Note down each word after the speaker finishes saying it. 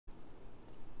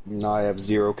No, I have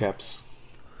 0 caps.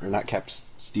 Or not caps,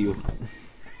 steel.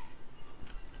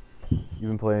 You've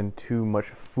been playing too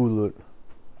much Fullet.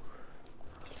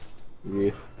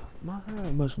 Yeah. My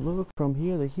heart must look from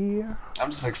here to here.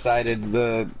 I'm just excited.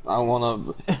 I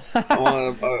wanna.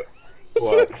 You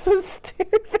What? look so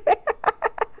stupid.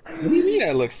 What do you mean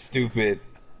I look stupid?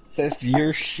 Says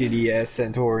your shitty ass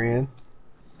Centaurian.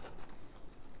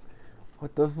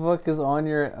 What the fuck is on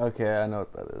your... Okay, I know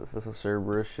what that is. That's a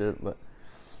Cerberus shit, but...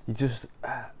 You just...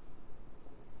 I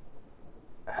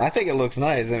think it looks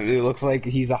nice. It looks like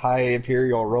he's a high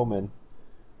Imperial Roman.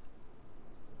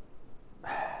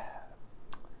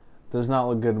 Does not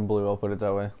look good in blue, I'll put it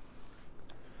that way.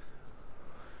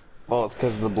 Well, it's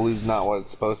because the blue's not what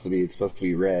it's supposed to be. It's supposed to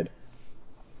be red.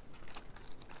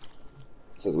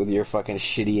 So with your fucking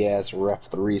shitty ass Ref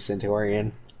 3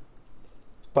 Centaurian.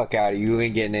 Fuck out of you,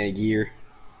 ain't getting any gear.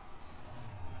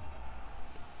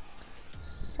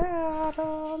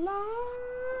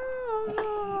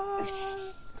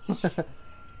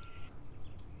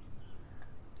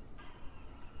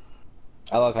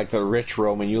 I look like the rich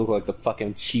Roman, you look like the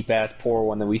fucking cheap ass poor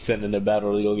one that we send into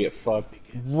battle to go get fucked.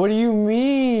 What do you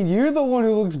mean? You're the one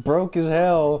who looks broke as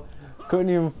hell. Couldn't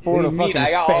even afford a fucking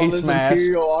I got all face this mask.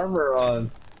 Imperial armor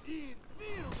on.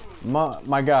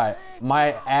 My guy,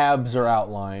 my abs are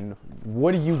outlined.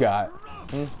 What do you got?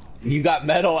 Hmm? You got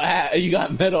metal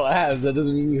abs. That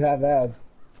doesn't mean you have abs.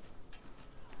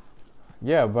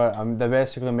 Yeah, but that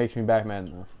basically makes me Batman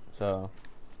though. So.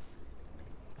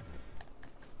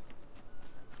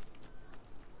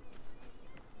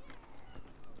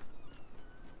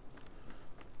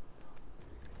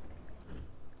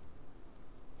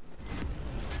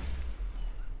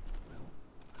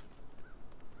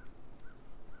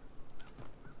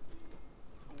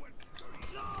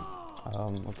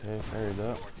 Okay, carry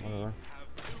that. Whatever.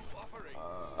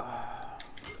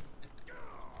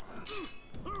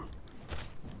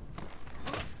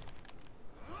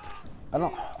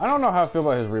 I don't know how I feel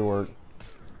about his rework.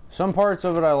 Some parts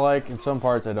of it I like, and some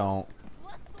parts I don't.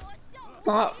 It's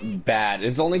not bad.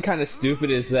 It's only kind of stupid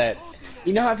is that,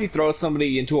 you know how if you throw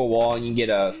somebody into a wall and you get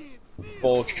a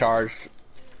full charged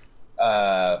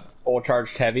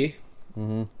heavy?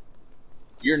 Mm-hmm.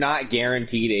 You're not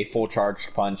guaranteed a full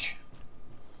charged punch.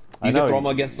 I You know, can throw them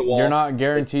against the wall. You're not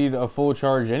guaranteed a full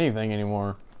charge anything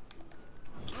anymore.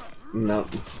 No.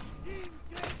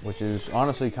 Which is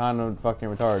honestly kind of fucking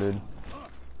retarded.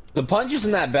 The punch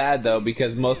isn't that bad though,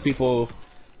 because most people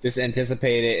just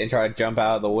anticipate it and try to jump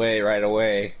out of the way right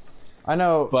away. I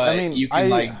know, But I mean, you can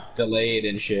like delay it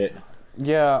and shit.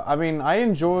 Yeah, I mean, I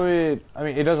enjoy it. I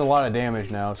mean, it does a lot of damage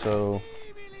now, so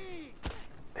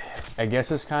I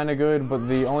guess it's kind of good, but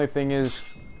the only thing is,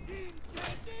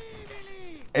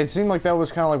 it seemed like that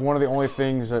was kind of like one of the only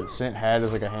things that Sint had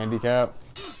as like a handicap.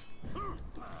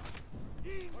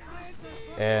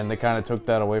 And they kind of took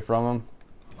that away from him.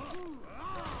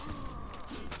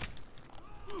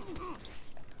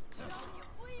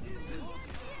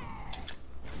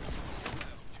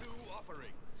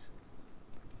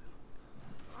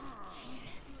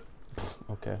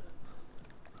 Okay.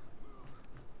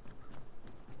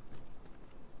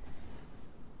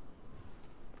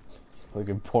 Like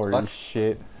important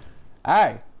shit.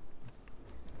 Hey!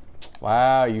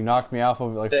 Wow, you knocked me off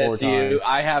of it like Says 4 times.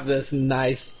 I have this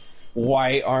nice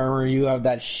white armor, you have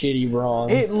that shitty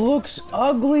bronze. It looks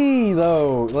ugly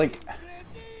though. Like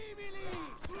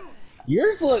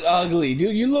yours look ugly,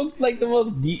 dude. You look like the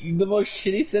most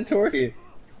shitty Centaurian.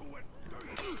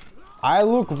 I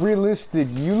look realistic.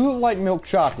 You look like milk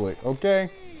chocolate, okay?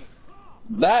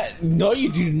 No,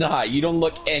 you do not. You don't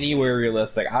look anywhere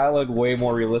realistic. I look way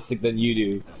more realistic than you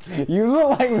do. You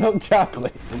look like milk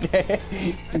chocolate, okay?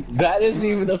 That isn't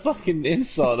even a fucking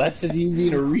insult. That's just you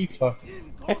being a retard.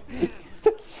 What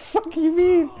the fuck you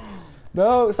mean?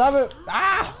 No, stop it!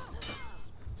 Ah!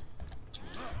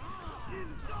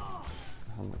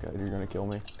 Oh my god, you're gonna kill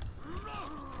me.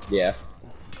 Yeah.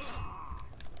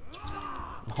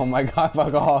 Oh my god,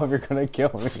 fuck off, you're gonna kill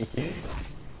me.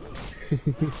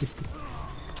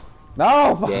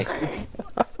 No! Fuck.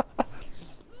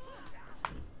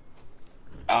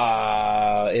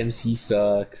 MC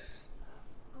sucks.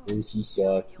 MC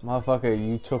sucks. Motherfucker,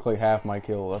 you took like half my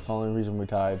kill. That's the only reason we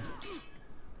tied.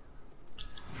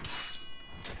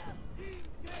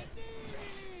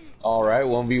 Alright,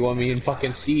 1v1 me in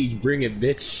fucking Siege. Bring it,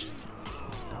 bitch.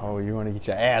 Oh, you wanna get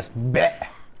your ass bet?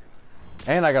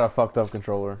 And I got a fucked up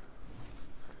controller.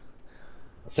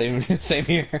 Same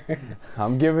here.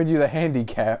 I'm giving you the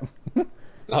handicap.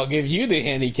 I'll give you the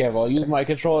handicap. I'll use my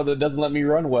controller that doesn't let me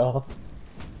run well.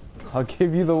 I'll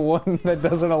give you the one that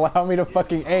doesn't allow me to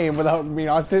fucking aim without being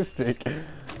autistic.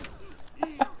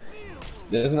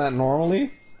 Isn't that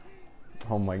normally?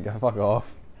 Oh my god, fuck off.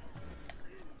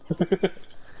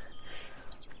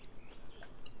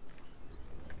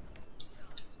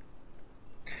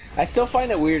 I still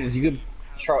find it weird is you can,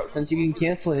 since you can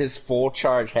cancel his full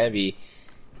charge heavy,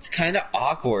 it's kind of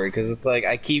awkward because it's like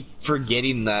I keep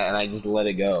forgetting that and I just let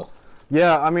it go.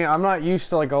 Yeah, I mean, I'm not used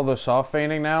to like all the soft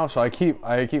feigning now, so I keep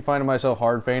finding myself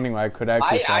hard feigning when I could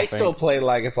actually soft I feint. still play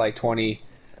like it's like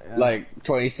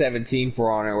 2017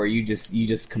 For Honor where you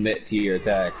just commit to your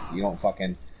attacks. You don't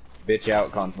fucking bitch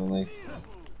out constantly.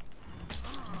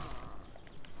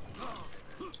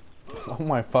 Oh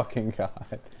my fucking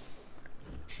god.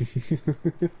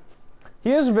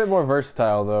 He is a bit more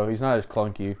versatile though. He's not as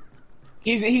clunky.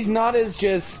 He's not as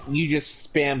just you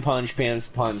just spam punch,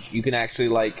 spam punch. You can actually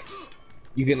like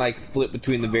flip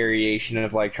between the variation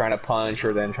of like trying to punch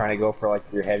or then trying to go for like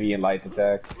your heavy and light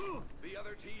attack.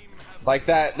 Like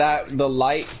the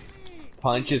light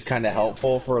punch is kind of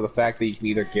helpful for the fact that you can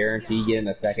either guarantee getting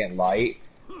a second light,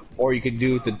 or you can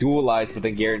do the dual lights but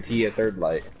then guarantee a third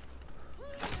light.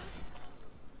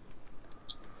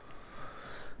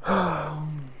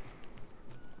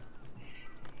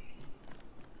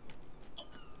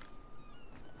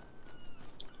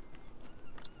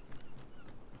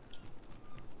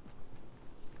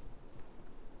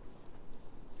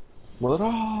 What?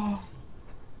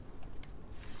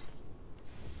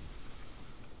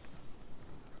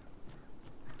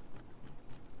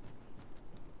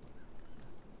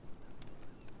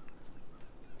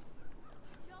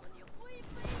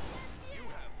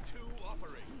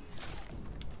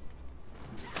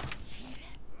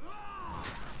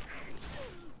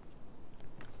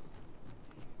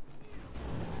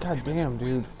 God damn,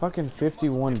 dude. Fucking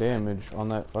 51 damage on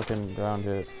that fucking ground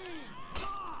hit.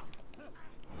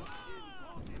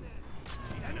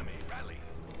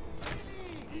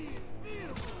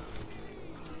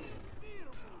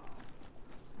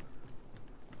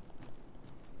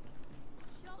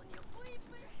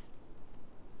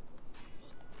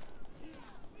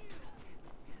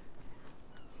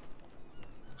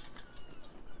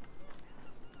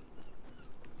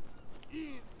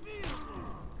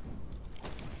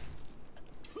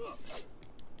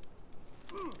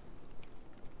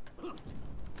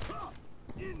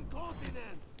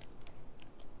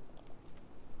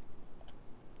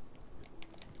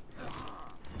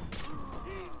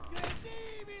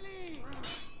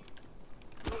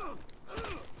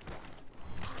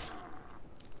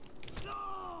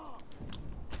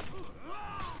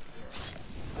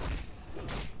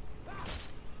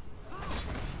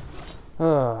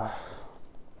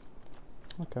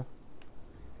 Okay.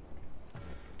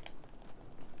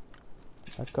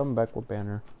 I come back with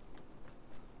banner.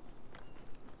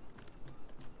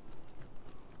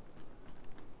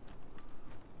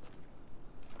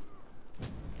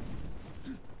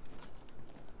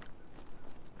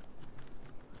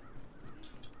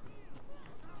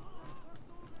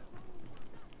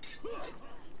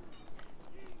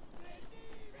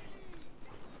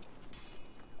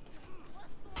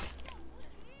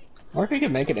 I wonder if you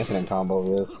could make an infinite combo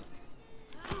of this.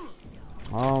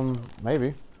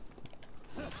 Maybe.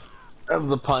 Of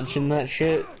the punch and that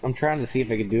shit. I'm trying to see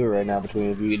if I can do it right now between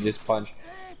if you could just punch,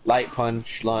 light, light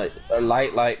punch, light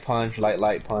punch,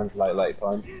 light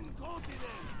punch.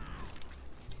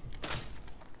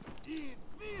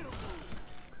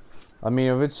 I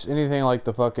mean, if it's anything like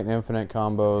the fucking infinite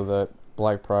combo that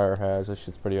Black Prior has, that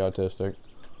shit's pretty autistic.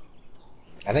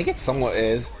 I think it somewhat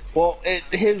is. Well,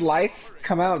 his lights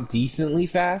come out decently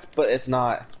fast, but it's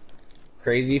not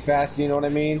crazy fast, you know what I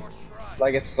mean?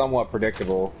 Like, it's somewhat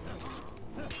predictable.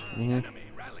 Mm-hmm.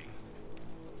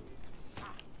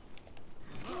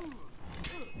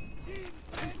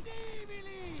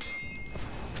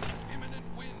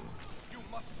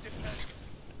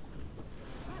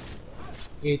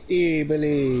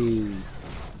 Incredibly.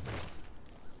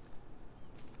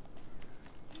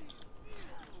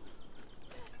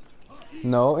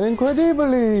 No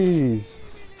Incredibles!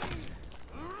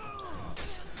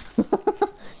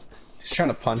 Just trying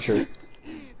to punch her.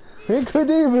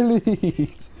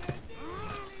 Incredibles!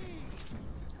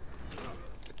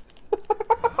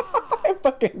 I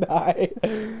fucking died.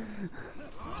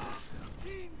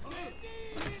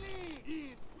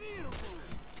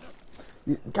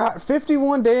 Got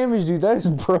 51 damage, dude. That is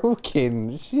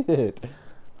broken. Shit.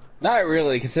 Not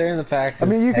really, considering the fact. I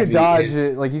mean, you can dodge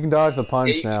it. Like, you can dodge the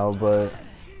punch now, but.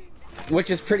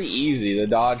 Which is pretty easy. The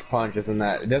dodge punch isn't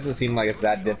that. It doesn't seem like it's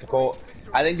that difficult.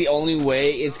 I think the only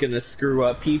way it's gonna screw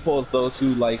up people is those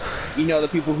who, like, you know, the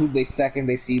people who the second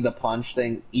they see the punch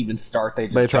thing even start, they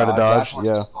just try to dodge.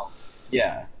 Yeah.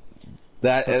 Yeah.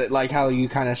 That like how you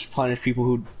kind of punish people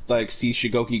who like see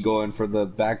Shigoki going for the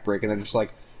back break and they're just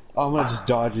like, oh, I'm gonna just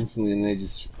dodge instantly, and they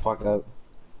just fuck up.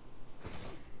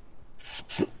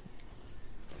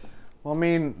 Well, I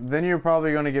mean, then you're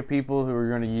probably going to get people who are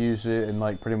going to use it and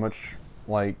like pretty much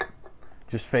like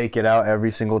just fake it out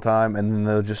every single time, and then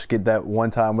they'll just get that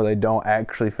one time where they don't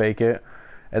actually fake it,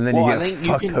 and then Well, you I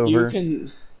get think fucked over. you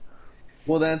can.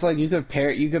 Well, then it's like you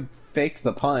could fake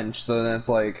the punch, so then it's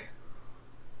like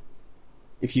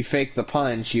if you fake the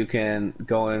punch, you can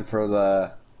go in for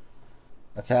the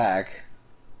attack.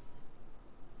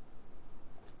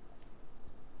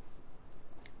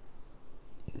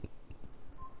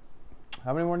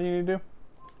 How many more do you need to do?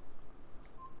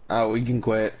 Oh, we can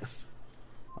quit.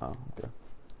 Oh, okay.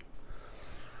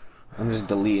 I'm just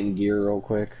deleting gear real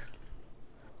quick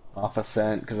off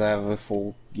Ascent because I have a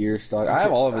full gear stock. I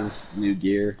have all of his new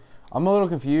gear. I'm a little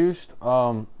confused.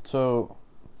 So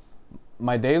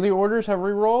my daily orders have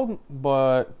re-rolled,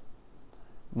 but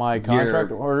my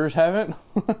contract orders haven't.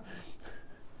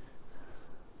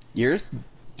 Yours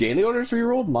daily orders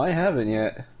rerolled? Mine haven't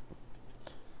yet.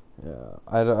 Yeah,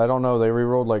 I don't know. They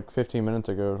re-rolled like 15 minutes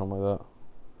ago or something like that.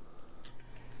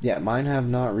 Yeah, mine have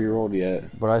not rerolled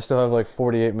yet. But I still have like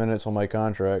 48 minutes on my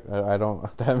contract. I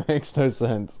don't. That makes no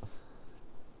sense.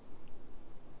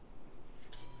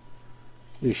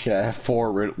 You should have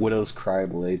 4 Widow's Cry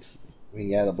blades. I mean,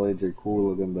 yeah, the blades are cool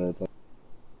looking, but it's like...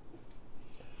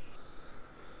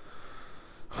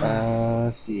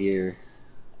 let's see here.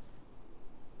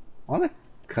 I want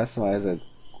to customize a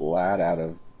glad out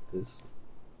of this.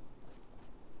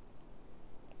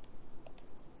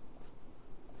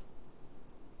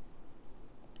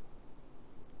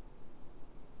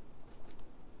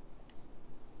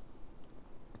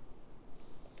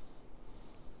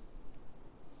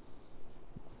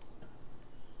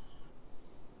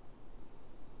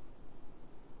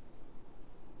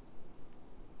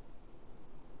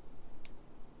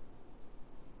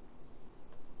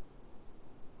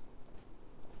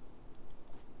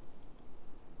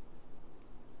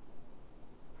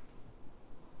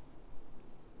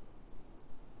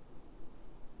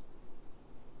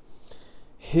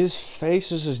 His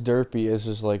face is as derpy as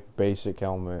his like basic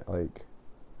helmet. Like,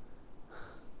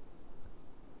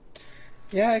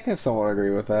 Yeah, I can somewhat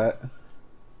agree with that.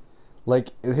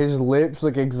 His lips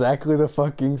look exactly the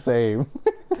fucking same.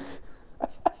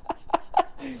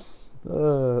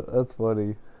 That's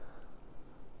funny.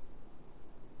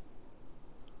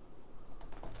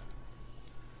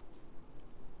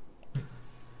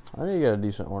 I need to get a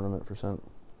decent ornament percent.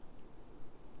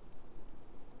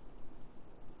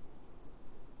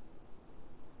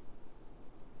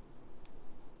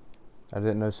 I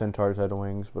didn't know centaurs had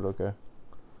wings, but okay.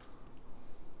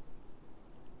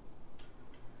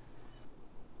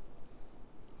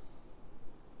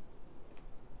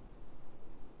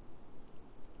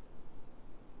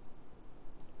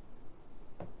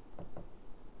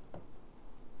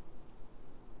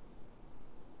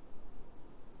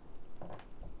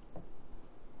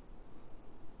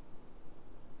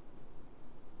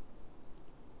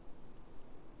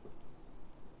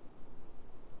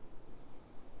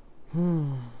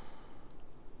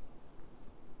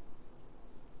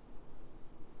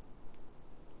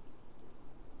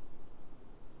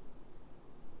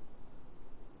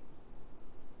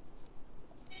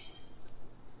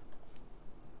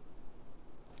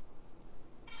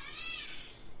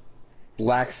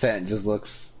 Black Scent just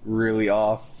looks really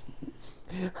off.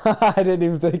 I didn't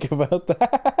even think about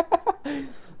that.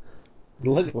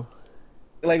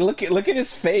 Look at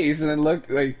his face, and then look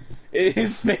like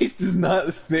his face does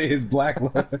not fit his black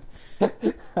look.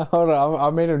 Hold on, I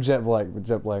made him jet black, but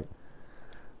jet black.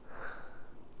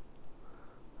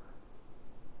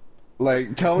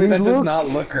 Like, tell me that does not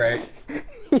look right.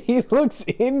 He looks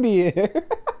Indian.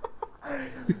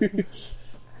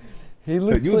 He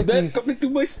looks You like dare come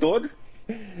into my store?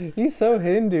 he's so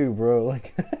Hindu, bro.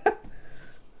 Like,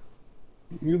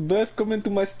 You dare come into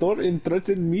my store and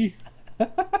threaten me?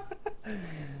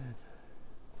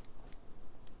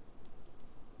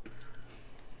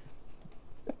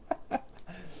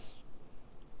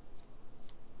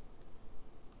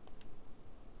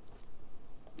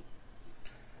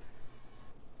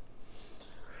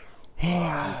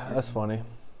 that's funny.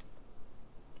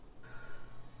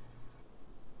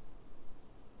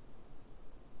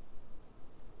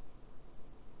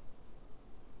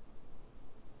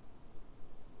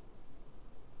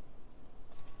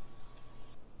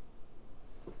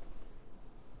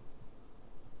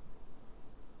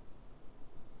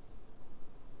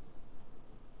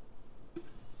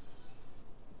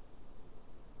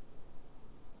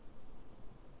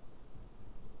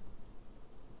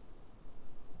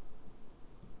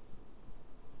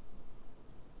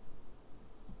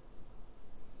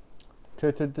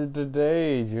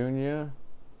 Today, Junior.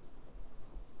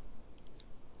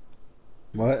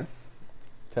 What?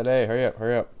 Today, hurry up,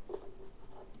 hurry up.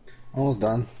 Almost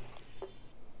done.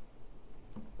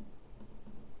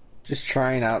 Just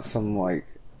trying out some like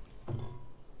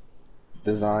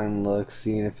design looks,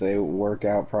 seeing if they work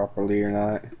out properly or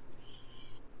not.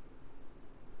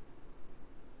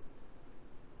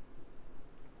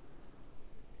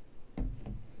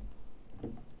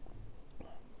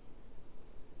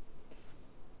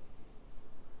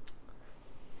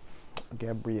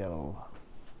 Gabrielle,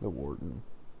 the warden.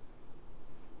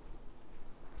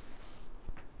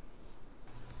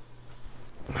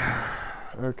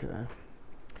 Okay.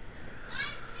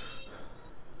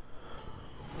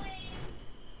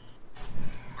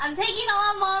 I'm taking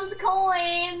all Mom's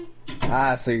coins.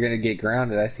 Ah, so you're gonna get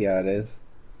grounded. I see how it is.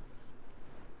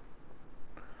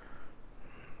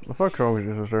 The fuck's wrong with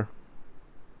your sister?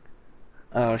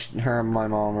 Oh, her and my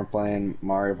mom are playing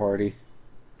Mario Party.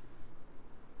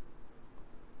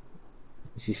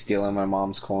 She's stealing my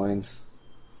mom's coins.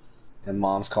 And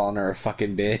mom's calling her a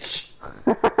fucking bitch.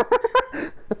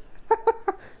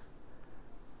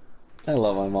 I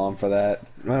love my mom for that.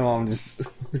 My mom just...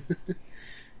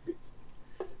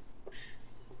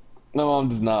 My mom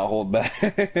does not hold back.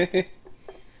 Oh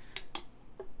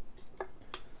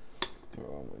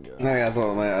my god. That's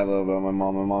what I love about my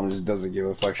mom. My mom just doesn't give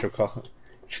a fuck. She'll call...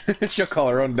 She'll call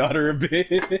her own daughter a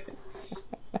bitch.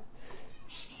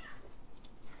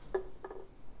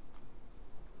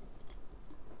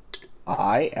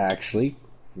 I actually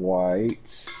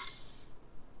quite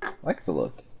like the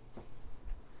look.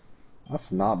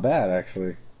 That's not bad,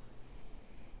 actually.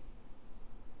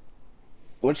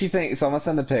 What do you think? So I'm gonna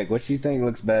send the pic. What do you think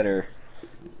looks better?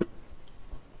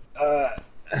 Uh.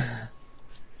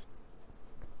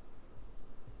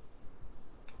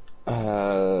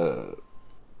 Uh.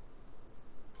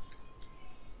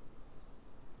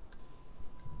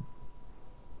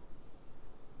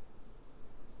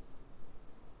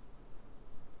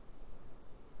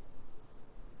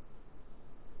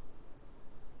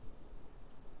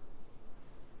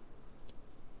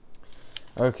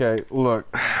 Okay,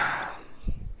 look.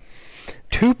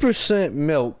 2%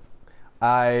 milk.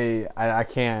 I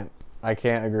can't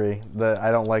agree.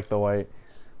 I don't like the white.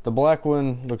 The black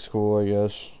one looks cool, I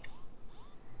guess.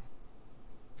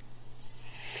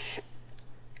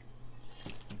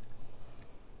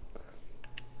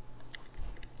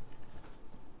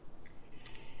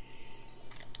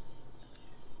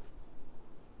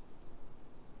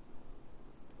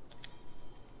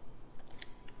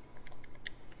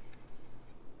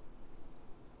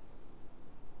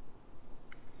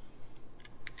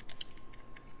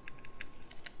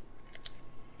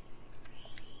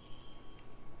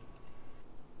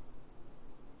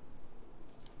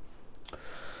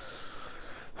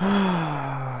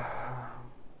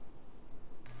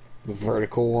 The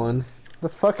vertical one. The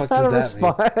fuck Fuck kind of does that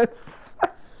mean? response?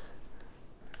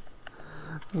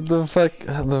 The fuck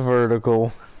the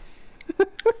vertical. The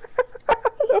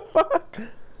fuck?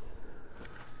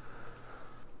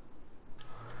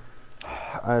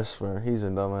 I swear, he's a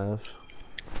dumbass.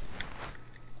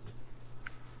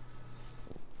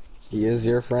 He is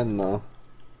your friend, though.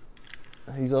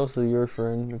 He's also your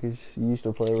friend because you used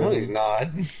to play with No, him. he's not.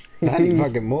 Not any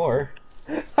fucking more.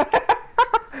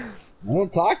 I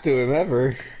don't talk to him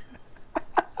ever.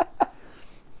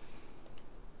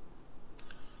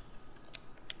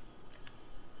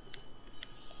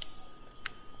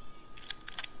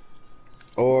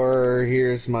 Or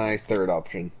here's my third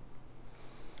option.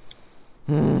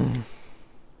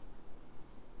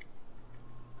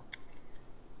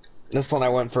 This one I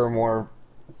went for more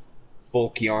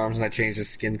bulky arms and I changed the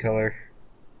skin color.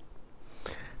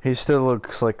 He still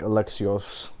looks like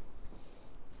Alexios.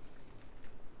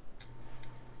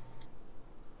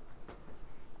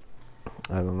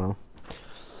 I don't know.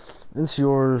 It's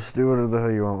yours. Do whatever the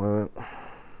hell you want with it.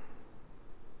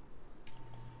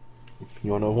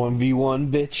 You want a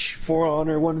 1v1, bitch? For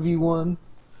Honor 1v1?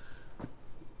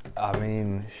 I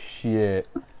mean, shit.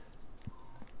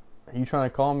 Are you trying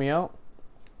to call me out?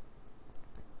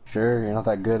 Sure, you're not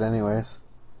that good anyways.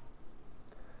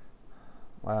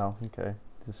 Wow, okay.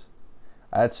 Just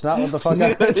that's not what the fuck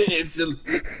I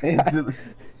Instantly.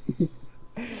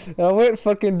 I went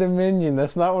fucking Dominion.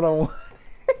 That's not what I want.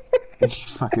 You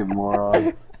fucking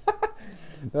moron.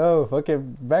 No,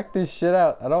 fucking back this shit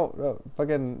out. I don't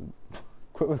fucking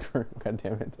quit with her. God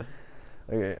damn it.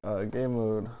 Okay, game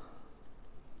mode.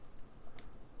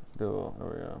 Duel. There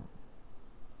we go.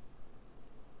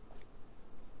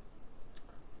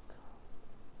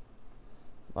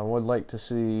 I would like to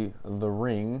see the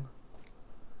ring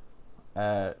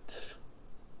at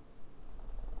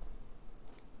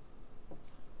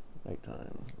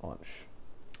Nighttime launch.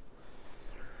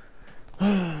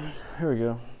 Here we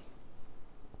go.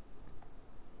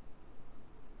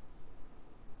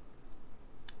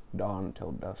 Dawn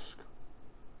till dusk.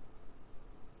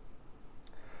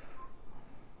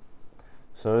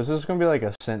 So is this gonna be like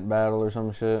a scent battle or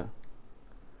some shit?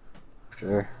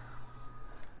 Sure.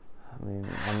 I mean,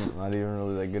 I'm not even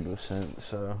really that good with scent,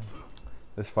 so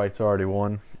this fight's already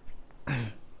won.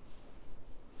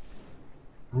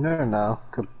 No.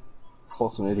 Could pull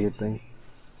some idiot thing.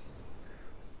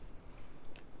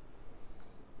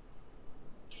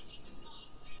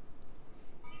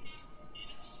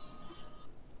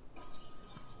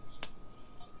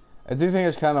 I do think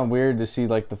it's kind of weird to see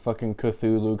like the fucking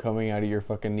Cthulhu coming out of your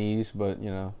fucking knees, but you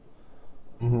know.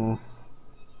 Mm-hmm.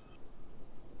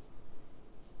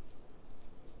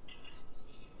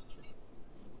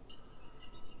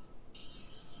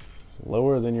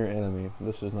 Lower than your enemy.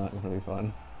 This is not gonna be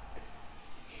fun.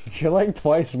 You're like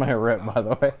twice my rep, by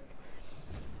the way.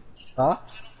 Huh?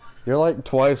 You're like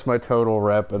twice my total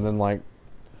rep, and then like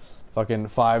fucking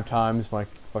 5 times my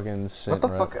fucking scent What the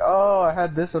rep. fuck? Oh, I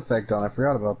had this effect on. I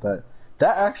forgot about that.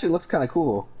 That actually looks kind of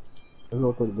cool.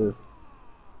 Look at this.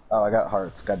 Oh, I got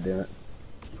hearts. God damn it.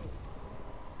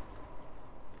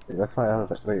 Wait, that's my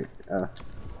other. Wait. Okay,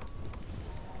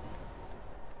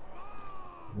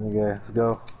 let's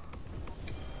go.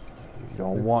 You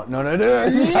don't want none of Yeah!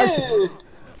 this.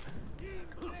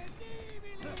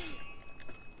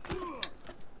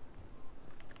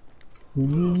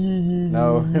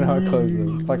 No, you're not close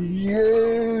enough. Fuck.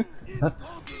 Yeah!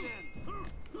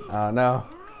 No.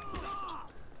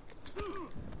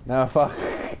 No, fuck.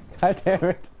 God damn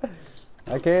it.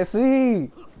 I can't see.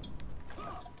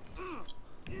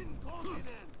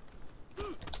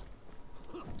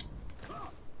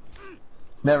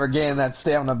 Never gain that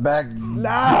stamina back.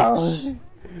 No.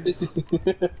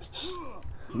 bitch.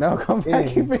 No, come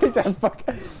back, you bitch. I'm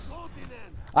fucking.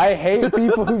 I hate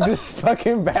people who just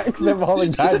fucking backstab all the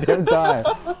goddamn time.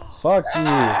 Fuck you.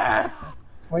 Ah,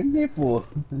 my nipple.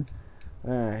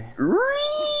 Alright.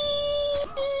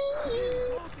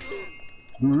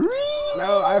 No,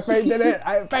 No, I fainted it.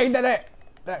 I fainted it.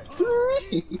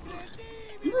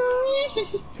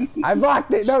 I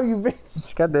blocked it. No, you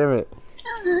bitch. God damn it.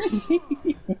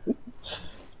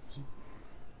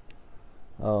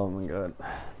 Oh my god.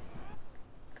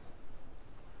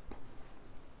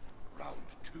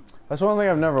 That's one thing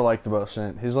I've never liked about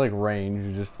Scent. His like range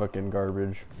is just fucking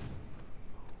garbage.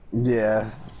 Yeah.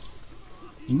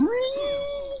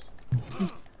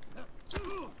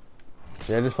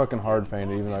 Yeah, I just fucking hard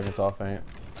fainted even though I can soft faint.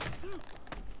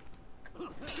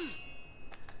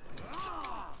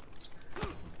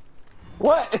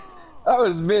 What? That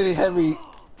was very heavy.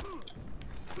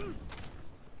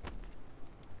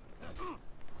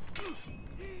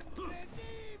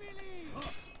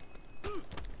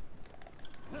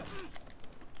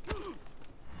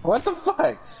 What the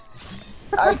fuck?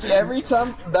 Every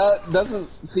time that doesn't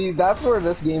see, that's where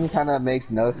this game kind of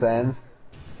makes no sense.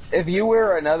 If you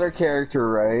were another character,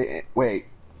 right? Wait,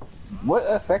 what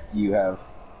effect do you have?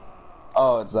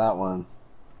 Oh, it's that one.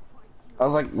 I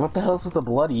was like, what the hell's with the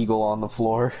blood eagle on the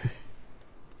floor?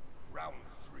 Round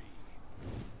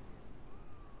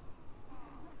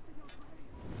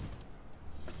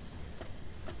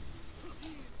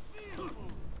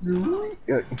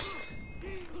 3.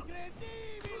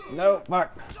 No,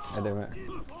 fuck. God damn it.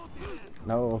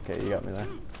 No, okay, you got me there.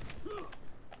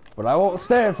 But I won't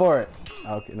stand for it.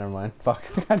 Okay, never mind. Fuck.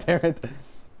 God damn it.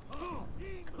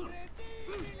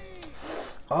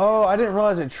 Oh, I didn't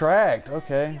realize it tracked.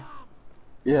 Okay.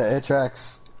 Yeah, it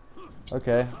tracks.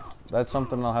 Okay. That's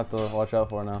something I'll have to watch out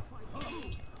for now.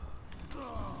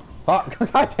 Fuck.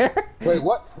 God damn it. Wait,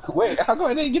 what? Wait, how come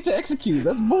I didn't get to execute?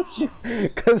 That's bullshit.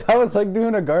 Because I was like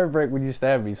doing a guard break when you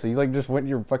stabbed me. So you like just went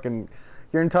your fucking...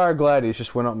 Your entire gladius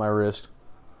just went up my wrist.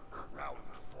 Round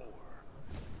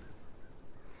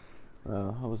 4.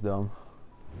 Oh, that was dumb.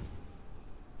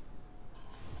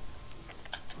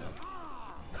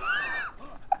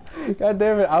 God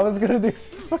damn it, I was gonna do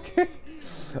fucking...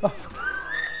 I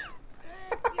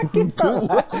can't stop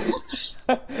laughing.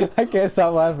 I can't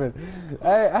stop laughing.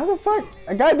 Hey, how the fuck?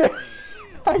 God damn it.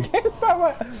 I can't stop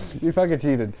laughing. You fucking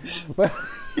cheated. But...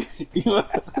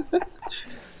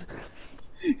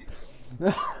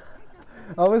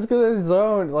 I was gonna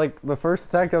zone, like, the first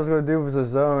attack I was gonna do was a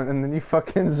zone, and then you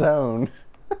fucking zoned.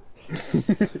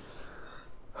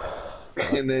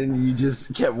 And then you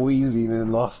just kept wheezing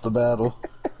and lost the battle.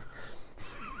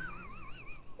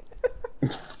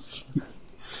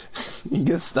 You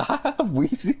can stop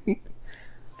wheezing.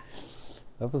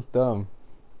 That was dumb.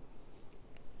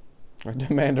 I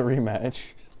demand a rematch.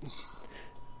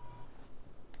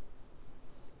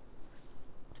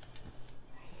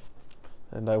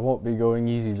 And I won't be going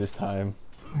easy this time.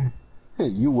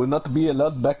 You will not be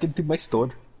allowed back into my store.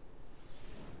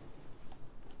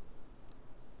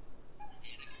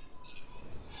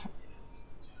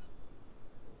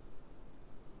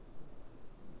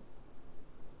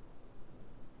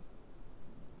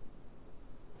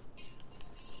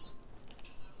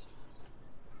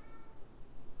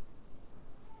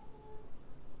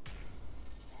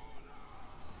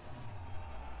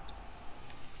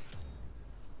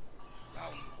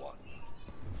 Round one.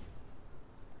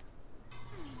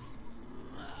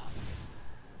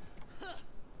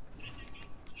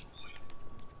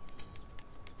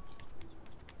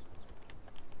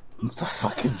 What the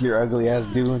fuck is your ugly ass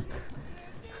doing?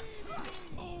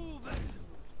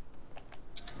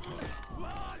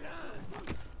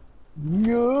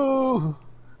 Yo!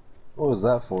 What was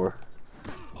that for?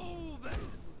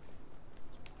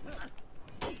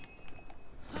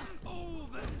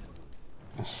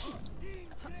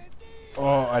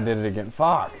 Oh, I did it again.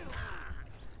 Fuck.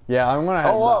 Yeah, I'm gonna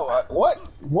have. Oh, whoa! What?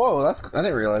 Whoa! I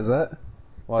didn't realize that.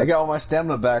 What? I got all my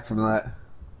stamina back from that.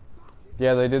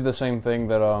 Yeah, they did the same thing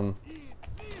that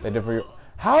they did for you.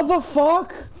 How the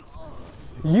fuck?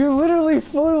 You literally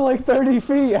flew like 30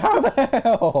 feet. How the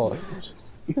hell?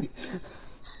 It's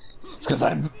because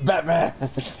I'm Batman.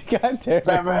 God damn it.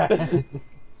 Batman.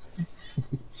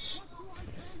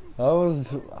 That was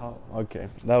okay.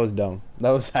 That was dumb.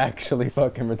 That was actually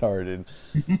fucking retarded.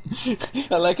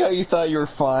 I like how you thought you were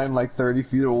flying like 30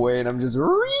 feet away, and I'm just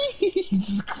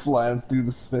just flying through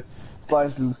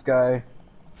the sky,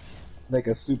 like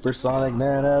a supersonic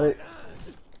man at it.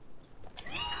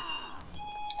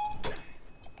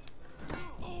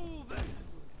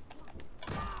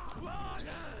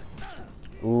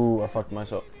 Ooh, I fucked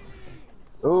myself.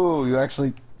 Oh, you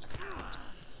actually.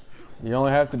 You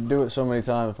only have to do it so many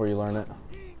times before you learn it.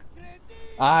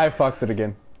 I fucked it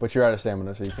again, but you're out of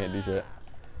stamina, so you can't do shit.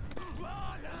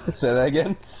 Say that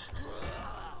again.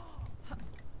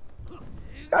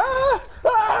 Ah!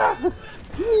 Ah!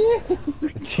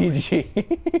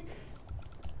 GG.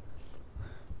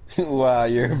 Wow,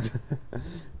 you're.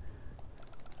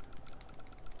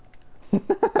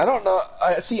 I don't know.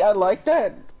 I like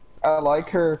that. I like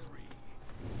her.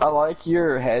 I like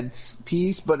your head's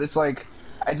piece, but it's like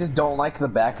I just don't like the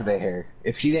back of the hair.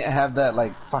 If she didn't have that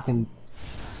like fucking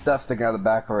stuff sticking out of the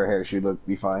back of her hair, she'd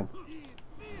be fine.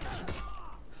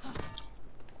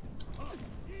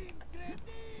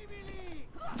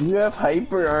 You have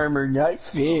hyper armor, not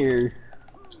fair.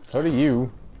 So do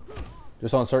you.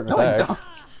 Just on certain No, I attacks. don't.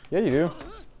 Yeah, you do.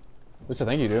 At least I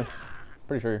think you do.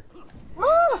 Pretty sure.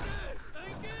 Ah!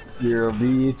 You're a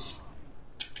bitch.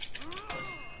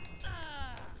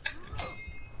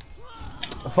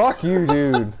 Fuck you,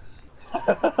 dude.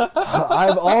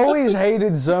 I've always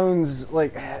hated zones,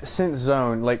 like, since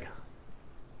zone, like...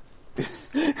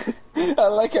 I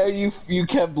like how you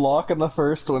kept blocking the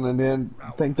first one and then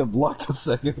think to block the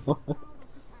second one.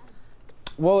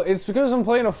 Well, it's because I'm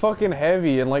playing a fucking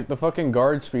heavy and, like, the fucking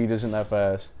guard speed isn't that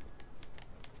fast.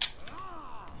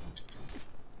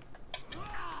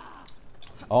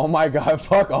 Oh my god,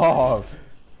 fuck off.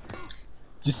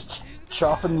 Just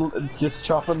chopping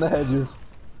the hedges.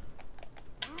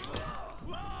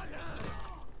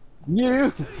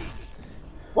 You.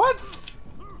 What?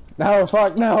 No,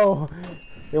 fuck no.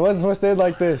 It wasn't supposed to end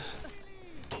like this.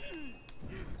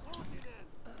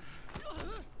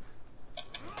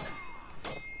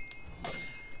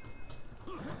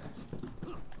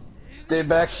 Stay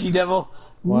back, she-devil.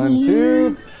 1,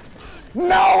 2.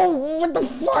 No! What the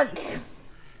fuck?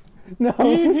 No! No,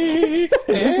 you're gonna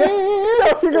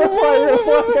fly, you're gonna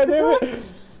fly, goddammit!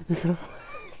 You're gonna...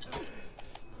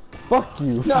 Fuck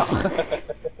you. No.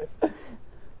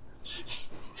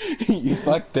 You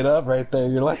fucked it up right there.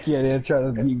 You're lucky I didn't try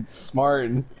to be smart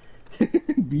and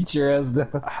beat your ass down.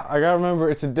 I gotta remember,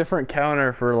 it's a different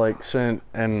counter for, like, Scent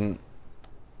and...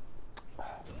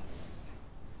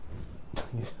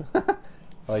 I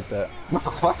like that. What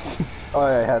the fuck? Oh,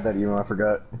 yeah, I had that email. I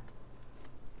forgot.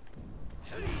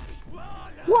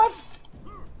 What?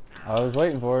 I was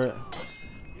waiting for it.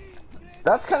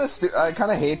 That's kind of I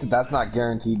kind of hate that that's not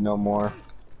guaranteed no more.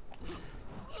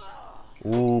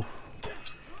 Ooh.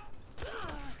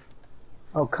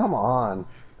 Oh, come on.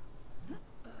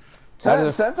 That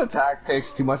is- Sense attack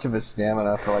takes too much of his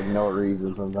stamina for like no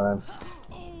reason sometimes.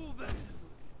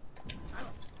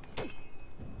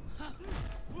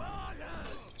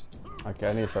 Okay,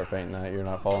 I need to start fainting that. You're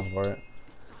not falling for it.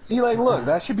 See, like, look,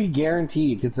 that should be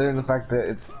guaranteed considering the fact that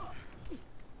it's.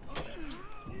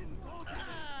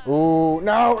 Ooh,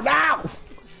 no, no!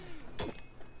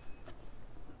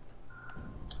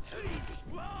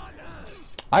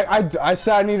 I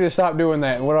said I need to stop doing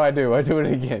that. What do? I do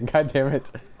it again. God damn it.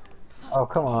 Oh,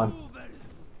 come on.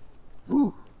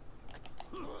 Ooh.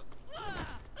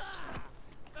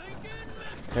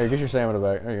 Here, get your stamina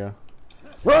back. There you go.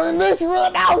 Run, bitch,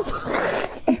 run out!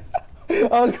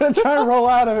 I was gonna try and roll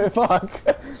out of it, fuck.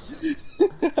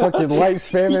 Fucking light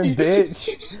spamming bitch.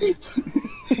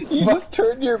 You just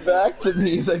turned your back to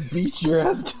me as I beat your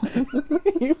ass.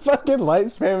 You fucking light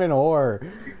spamming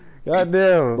whore.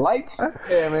 Goddamn. Light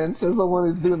spamming says the one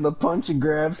who's doing the punch and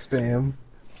grab spam.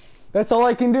 That's all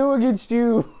I can do against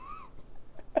you.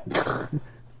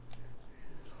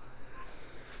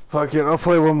 Fuck it, I'll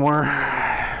play one more.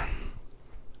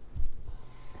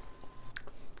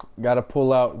 Gotta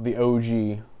pull out the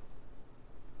OG.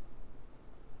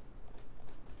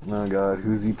 Oh god,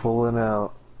 who's he pulling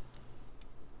out?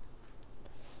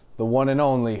 The one and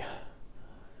only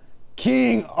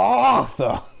King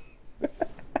Arthur.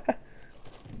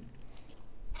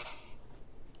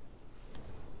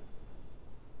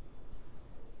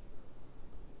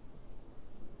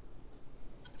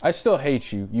 I still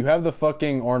hate you. You have the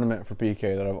fucking ornament for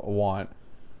PK that I want.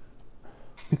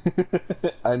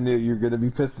 I knew you were gonna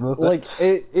be pissed about that. Like,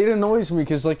 it annoys me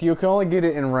because, like, you can only get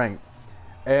it in rank.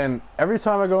 And every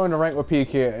time I go into rank with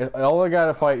PK, all I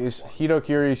gotta fight is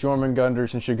Hidokiris,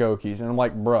 Jormungandrs, and Shigokis. And I'm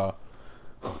like, bruh.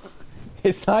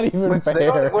 It's not even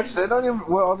fair. They don't even,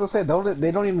 well, I was gonna say,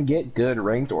 they don't even get good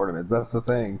ranked ornaments. That's the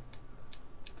thing.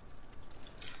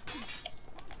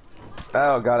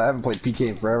 Oh god, I haven't played PK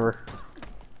in forever.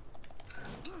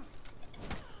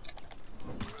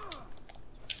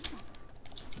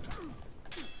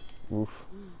 Oof.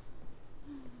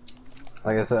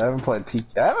 Like I said, I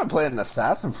haven't played an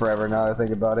assassin forever now that I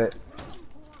think about it.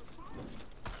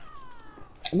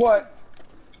 What?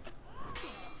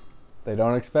 They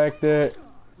don't expect it.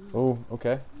 Oh,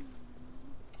 okay.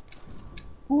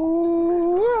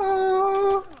 Ooh,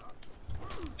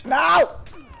 No!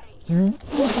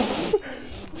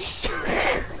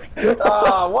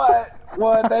 ah, what?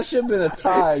 What? That should have been a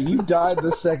tie. You died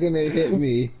the second it hit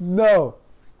me. No!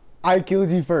 I killed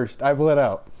you first. I bled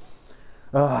out.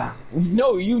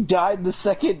 No, you died the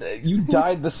second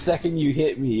you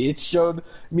hit me. It showed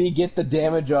me get the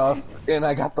damage off, and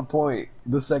I got the point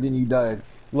the second you died.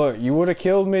 Look, you would have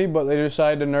killed me, but they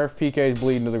decided to nerf PK's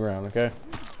bleeding to the ground, okay?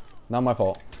 Not my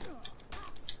fault.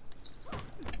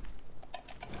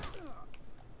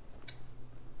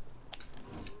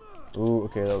 Ooh,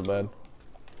 okay, that was bad.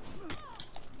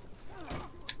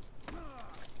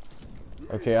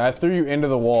 Okay, I threw you into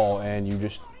the wall, and you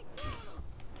just...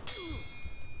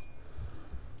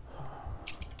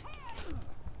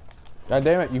 God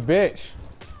damn it, you bitch!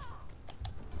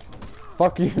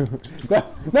 Fuck you! No!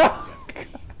 No!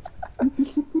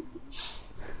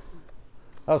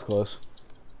 That was close.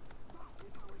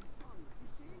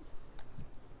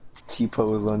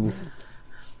 T-pose on you.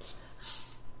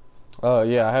 Oh,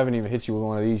 yeah, I haven't even hit you with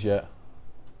one of these yet.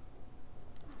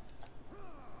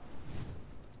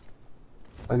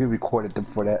 I'm gonna record it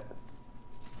for that.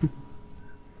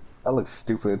 That looks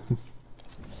stupid.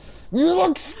 You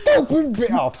look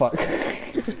stupid, oh, fuck.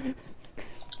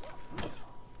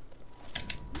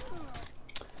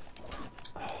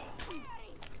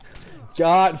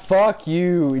 God, fuck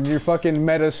you and your fucking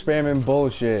meta spamming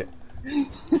bullshit.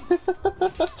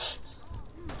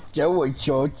 So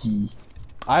choky.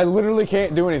 I literally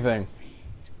can't do anything.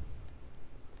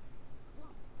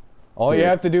 All you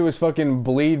have to do is fucking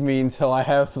bleed me until I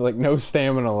have, like, no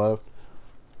stamina left.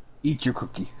 Eat your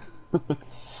cookie.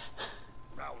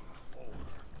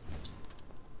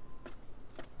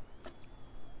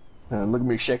 Look at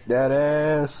me shake that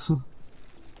ass.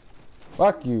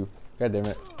 Fuck you. God damn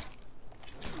it.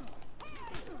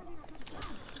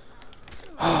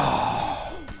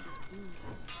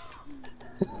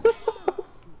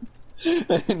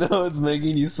 I know it's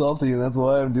making you salty, and that's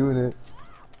why I'm doing it.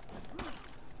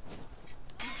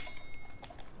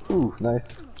 Ooh,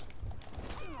 nice.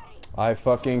 I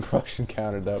fucking crushed and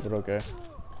countered that, but okay.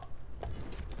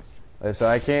 So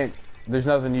I can't... There's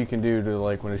nothing you can do to,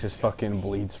 like, when it's just fucking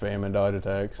bleed spam and dodge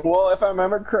attacks. Well, if I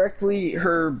remember correctly,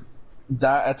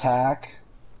 that attack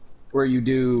where you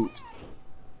do...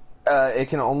 it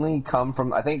can only come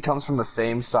from... I think it comes from the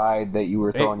same side that you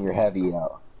were throwing your heavy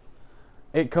out.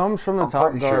 It comes from the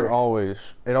top guard always.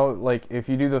 It all, like, if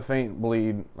you do the faint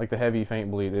bleed, like the heavy faint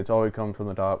bleed, it's always come from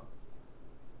the top.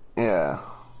 Yeah.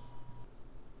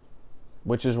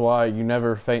 Which is why you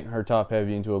never faint her top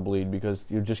heavy into a bleed, because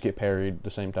you just get parried at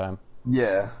the same time.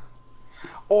 Yeah.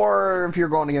 Or if you're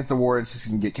going against a ward, it's just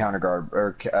you can get counter guard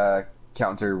or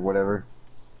counter whatever.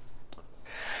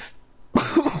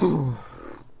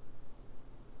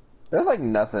 There's like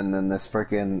nothing in this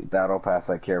freaking battle pass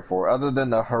I care for, other than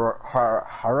the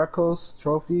Harakos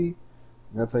trophy.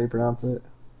 That's how you pronounce it.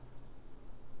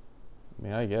 I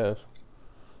mean, I guess.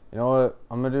 You know what?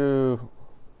 I'm gonna do,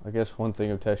 I guess, one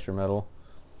thing of texture metal.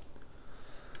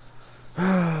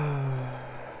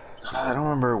 I don't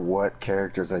remember what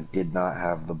characters I did not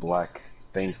have the black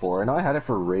thing for. I know I had it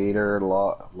for Raider,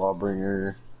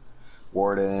 Lawbringer,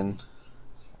 Warden.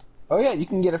 Oh yeah, you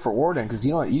can get it for Warden, because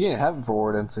you know what? You didn't have it for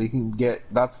Warden, so you can get...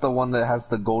 That's the one that has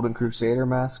the Golden Crusader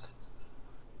mask.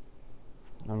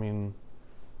 I mean,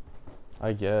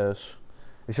 I guess.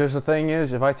 It's just the thing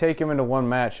is, if I take him into one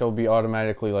match, he'll be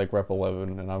automatically like Rep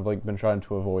 11, and I've like been trying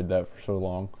to avoid that for so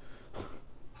long.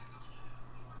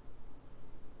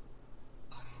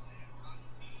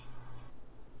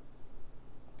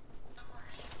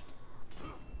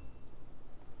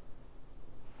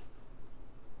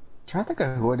 I'm trying to think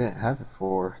of who I didn't have it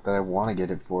for, that I want to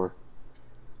get it for.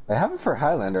 I have it for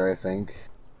Highlander, I think.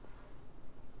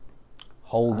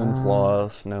 Holden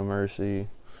Floss, No Mercy,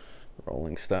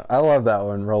 Rolling Stone. I love that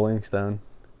one, Rolling Stone.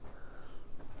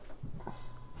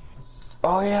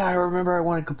 Oh yeah, I remember I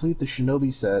want to complete the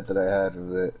Shinobi set that I had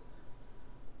with it.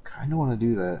 Kinda want to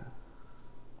do that.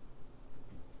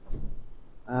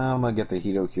 I'm gonna get the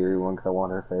Hitokiri one because I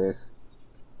want her face.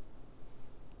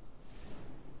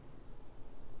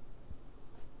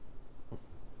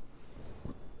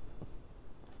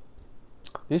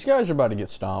 These guys are about to get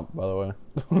stomped, by the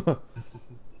way.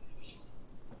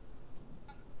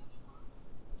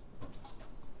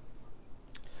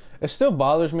 It still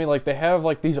bothers me, like, they have,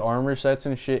 like, these armor sets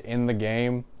and shit in the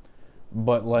game,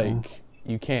 but, like,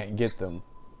 you can't get them.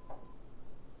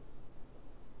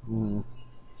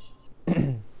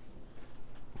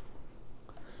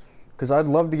 Because I'd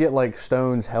love to get, like,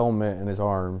 Stone's helmet and his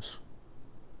arms.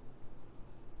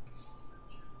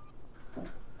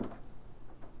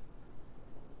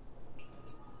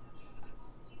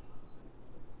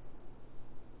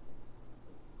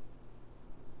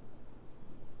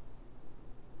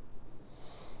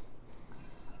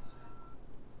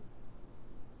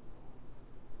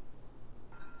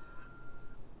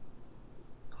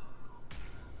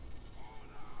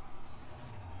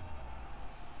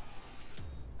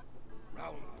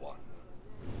 Round one.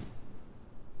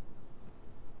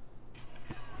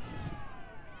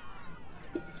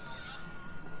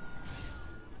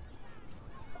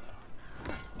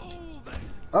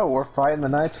 Oh, we're fighting the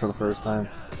Knights for the first time.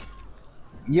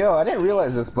 Yo, I didn't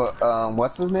realize this, but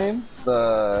what's his name?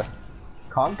 The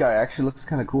comp guy actually looks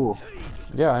kind of cool.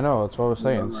 Yeah, I know, that's what I was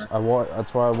saying.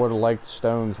 That's why I would have liked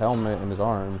Stone's helmet and his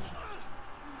arms.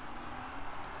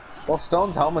 Well,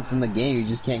 Stone's helmet's in the game, you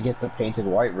just can't get the painted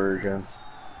white version.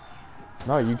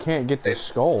 No, you can't get the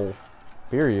skull.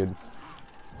 Period.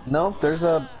 No, there's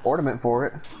a ornament for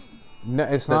it. No,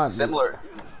 it's That's not similar.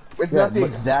 It's Yeah, not the but-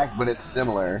 exact, but it's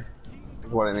similar.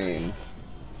 Is what I mean.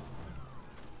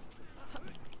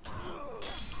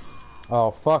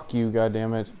 Oh, fuck you,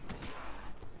 goddammit.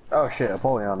 Oh shit,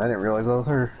 Apollyon. I didn't realize that was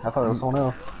her. I thought it was someone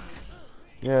else.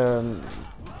 Yeah, and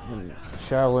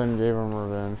Shaolin gave him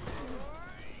revenge.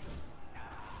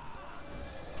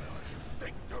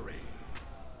 Victory.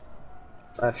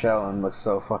 That Shaolin looks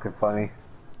so fucking funny.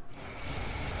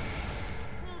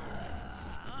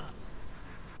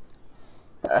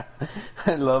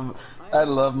 I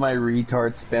love my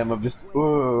retard spam of just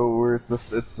where it's the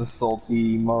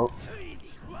salty emote.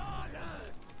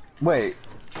 Wait,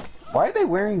 why are they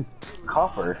wearing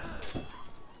copper?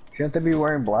 Shouldn't they be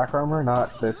wearing black armor,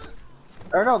 not this?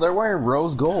 Or no, they're wearing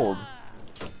rose gold.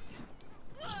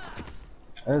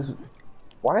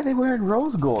 Why are they wearing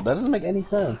rose gold? That doesn't make any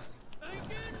sense.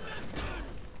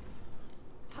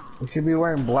 They should be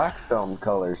wearing Blackstone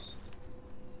colors.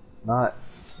 Not.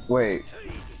 Wait.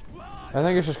 I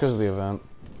think it's just because of the event.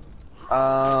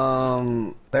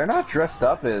 They're not dressed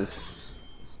up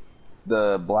as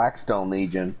the Blackstone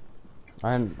Legion.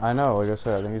 I know, like I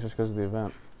said, I think it's just because of the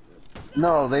event.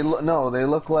 No, they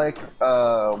look like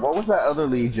what was that other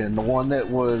Legion? The one that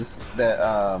was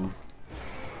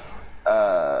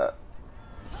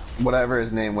whatever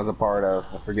his name was a part of.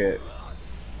 I forget.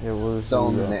 It was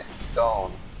Stone's name.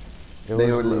 Stone. It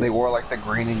They was they wore like the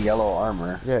green and yellow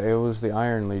armor. Yeah, it was the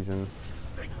Iron Legion.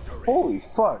 Holy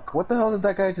fuck! What the hell did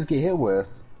that guy just get hit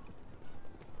with?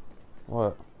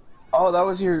 What? Oh, that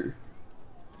was your.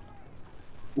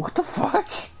 What the fuck?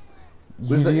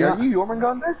 Was do that, not- are you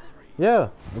Jormungandr? Yeah,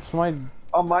 it's my.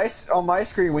 On my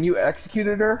screen, when you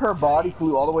executed her, her body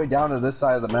flew all the way down to this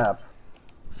side of the map.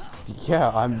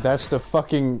 Yeah, that's the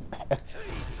fucking.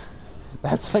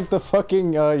 That's like the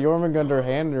fucking Jormungandr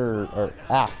hand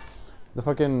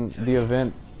the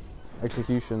event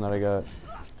execution that I got.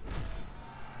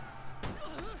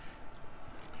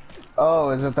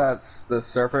 Oh, is it that's the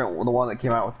serpent, the one that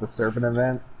came out with the serpent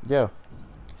event? Yeah.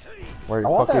 Where I you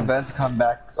want that fucking event to come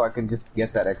back so I can just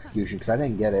get that execution, because I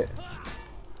didn't get it.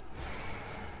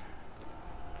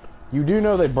 You do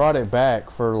know they brought it back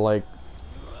for like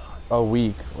a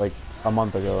week, like a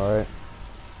month ago, right?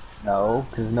 No,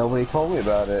 because nobody told me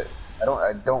about it.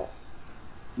 I don't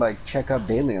like check up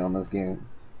daily on this game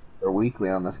or weekly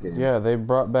on this game. Yeah, they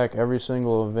brought back every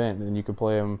single event, and you could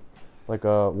play them like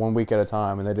 1 week at a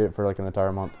time, and they did it for like an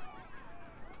entire month.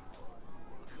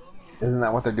 Isn't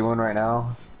that what they're doing right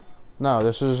now? No,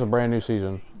 this is a brand new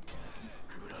season.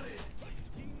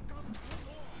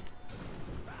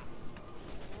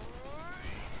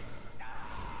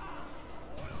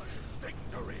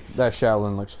 That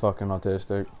Shaolin looks fucking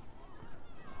autistic.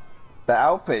 The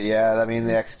outfit, yeah. I mean,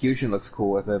 the execution looks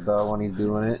cool with it though when he's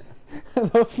doing it.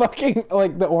 The fucking,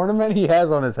 like, the ornament he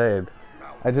has on his head.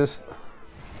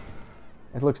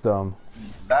 It looks dumb.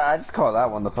 I just call that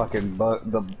one the fucking bug,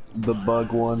 the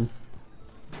bug one.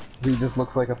 He just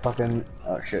looks like a fucking,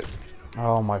 oh shit.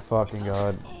 Oh my fucking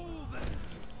god.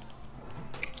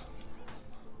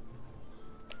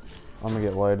 I'm gonna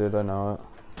get lighted, I know it.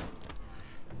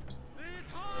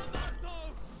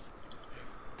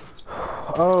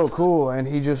 Oh, cool, and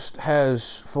he just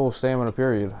has full stamina,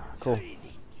 period. Cool.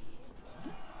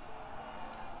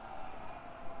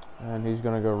 And he's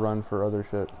gonna go run for other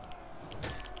shit.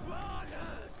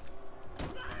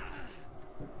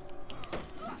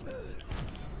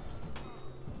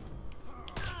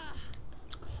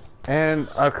 And,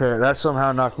 okay, that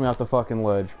somehow knocked me off the fucking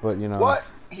ledge, but you know. What?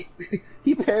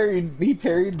 He parried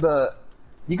the,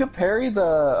 you could parry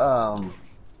the,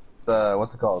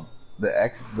 what's it called?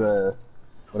 The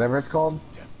whatever it's called?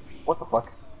 What the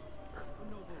fuck?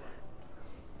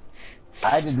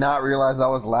 I did not realize I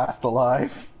was last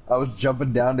alive. I was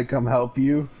jumping down to come help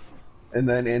you, and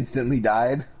then instantly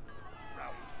died.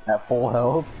 At full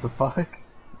health? The fuck?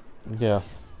 Yeah.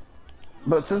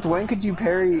 But since when could you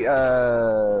parry,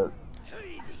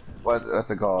 what's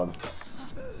it called?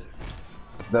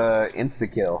 The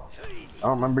insta-kill. I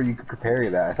don't remember you could parry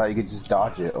that. I thought you could just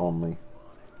dodge it only.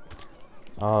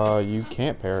 You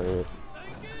can't parry it.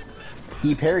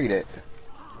 He parried it.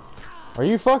 Are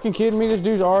you fucking kidding me? This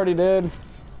dude's already dead.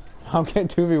 I'm getting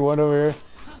 2v1 over here.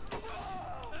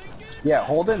 Yeah,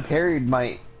 Holden parried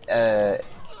my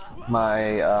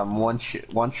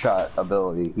one shot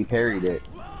ability. He parried it.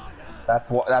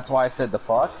 That's why I said the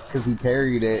fuck, because he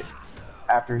parried it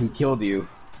after he killed you.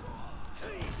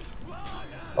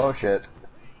 Oh shit.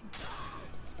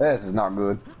 This is not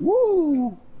good.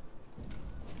 Woo!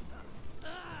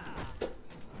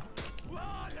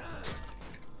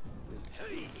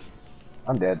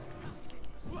 I'm dead.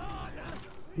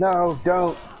 No,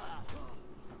 don't.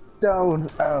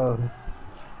 Don't. Oh.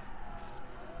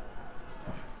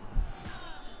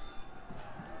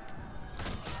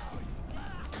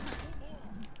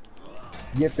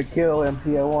 Get the kill,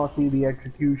 MC. I want to see the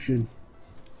execution.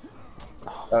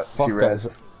 Fuck she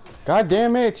rezzed. God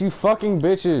damn it, you fucking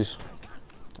bitches.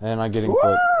 And I'm getting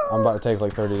clipped. I'm about to take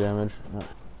like 30 damage. No.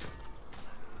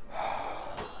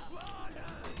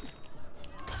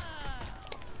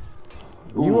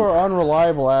 You are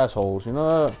unreliable assholes, you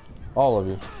know that? All of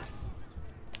you.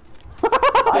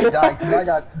 I died because I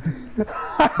got...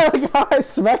 I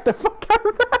smacked the fuck out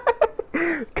of that!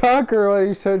 Conquer while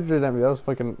you surged at me. That was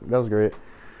great.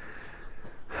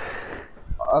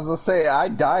 I was gonna say, I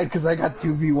died because I got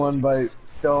 2v1 by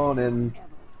Stone and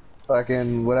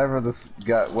fucking whatever the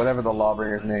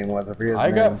Lawbringer's name was. I forget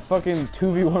his name. Got fucking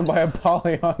 2v1 by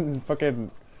Apollyon and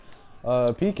fucking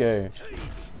PK.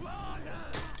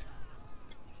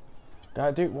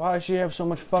 God, dude, why does she have so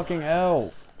much fucking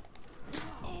health?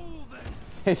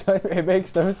 It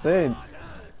makes no sense.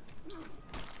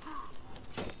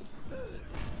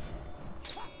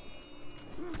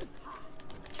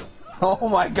 Oh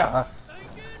my god.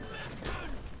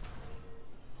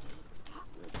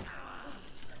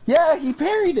 Yeah, he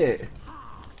parried it.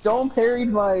 Stone parried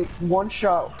my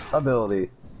one-shot ability.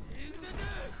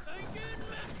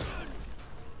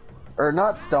 Or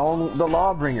not Stone, the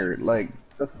Lawbringer. Like,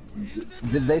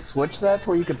 did they switch that to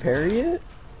where you could parry it?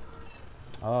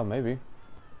 Maybe.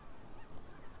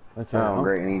 Okay. Oh,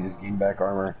 great, and he just gained back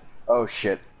armor. Oh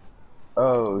shit.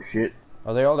 Oh shit.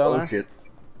 Are they all down there? Oh shit.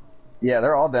 Yeah,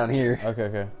 they're all down here. Okay,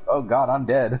 okay. Oh god, I'm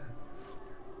dead.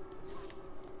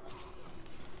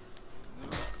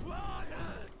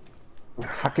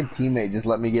 Fucking teammate just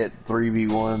let me get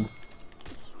 3v1.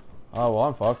 Oh, well,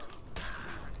 I'm fucked.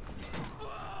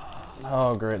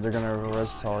 Oh, great, they're gonna res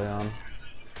Talion.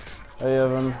 Hey,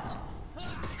 Evan.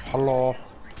 Hello.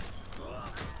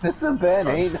 This event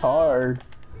ain't hard.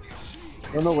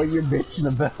 don't know what you're bitching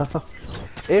about.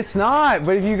 It's not,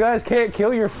 but if you guys can't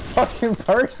kill your fucking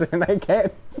person, I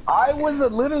can't. I was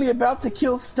literally about to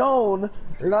kill Stone,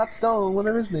 or not Stone,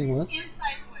 whatever his name was.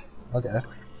 Inside voice. Okay.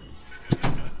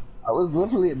 I was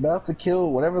literally about to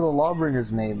kill whatever the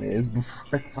Lawbringer's name is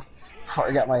before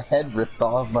I got my head ripped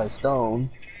off by Stone.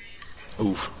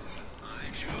 Oof.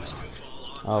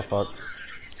 Oh fuck.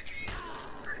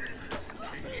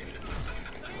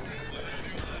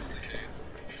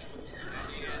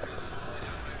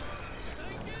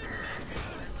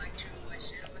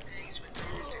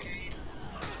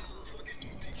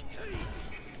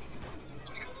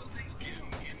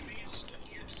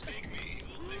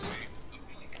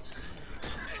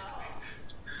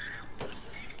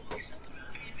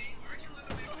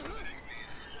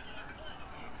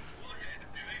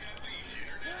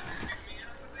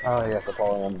 Oh yes,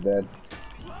 Apollyon's dead.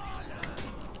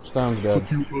 Stone's dead.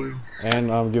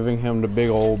 And I'm giving him the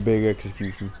big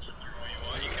execution.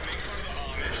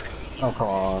 Oh come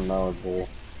on, that was bull.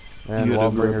 And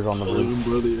Lawbringer's on the roof.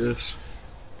 Brother, yes.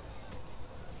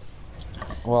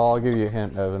 Well, I'll give you a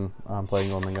hint, Evan. I'm playing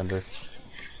Jormungandr.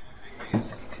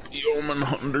 Yeoman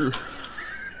Hunter.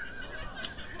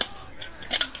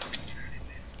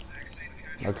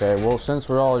 Okay, well, since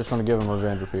we're all just gonna give him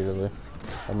revenge repeatedly,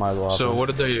 I might as well. So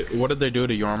happen. what did they do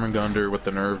to Jormungandr with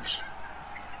the nerves?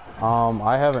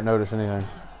 I haven't noticed anything.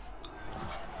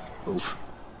 Oof.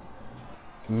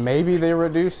 Maybe they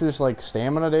reduced his like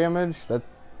stamina damage. That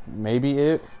maybe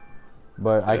it,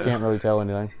 but I can't really tell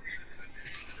anything.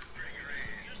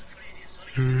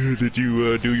 Did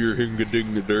you do your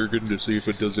Hingadinga Durgan to see if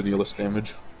it does any less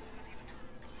damage?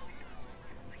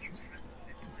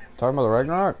 Talking about the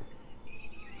Ragnarok?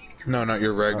 No, not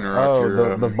your Ragnarok. Oh,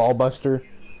 your, the ball buster.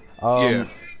 Yeah.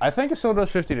 I think it still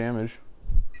does 50 damage.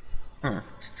 Huh.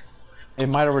 It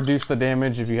might have reduced the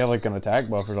damage if you have like an attack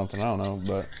buff or something. I don't know,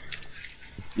 but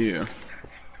Yeah.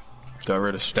 Got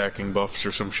rid of stacking buffs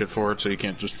or some shit for it, so you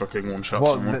can't just fucking one shot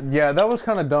well, someone. yeah, that was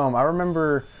kind of dumb. I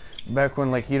remember back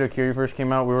when like Hitokiri first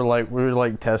came out, we were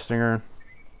like testing her,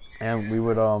 and we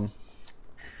would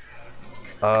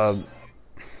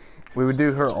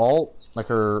do her alt, like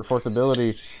her fourth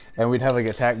ability, and we'd have like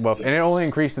attack buff, and it only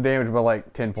increased the damage by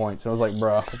like 10 points. And I was like,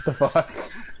 bruh, what the fuck?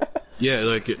 Yeah,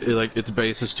 like its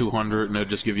base is 200, and it'd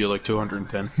just give you like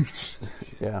 210.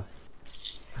 Yeah.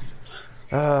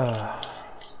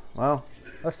 Well,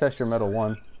 let's test your metal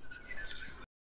 1.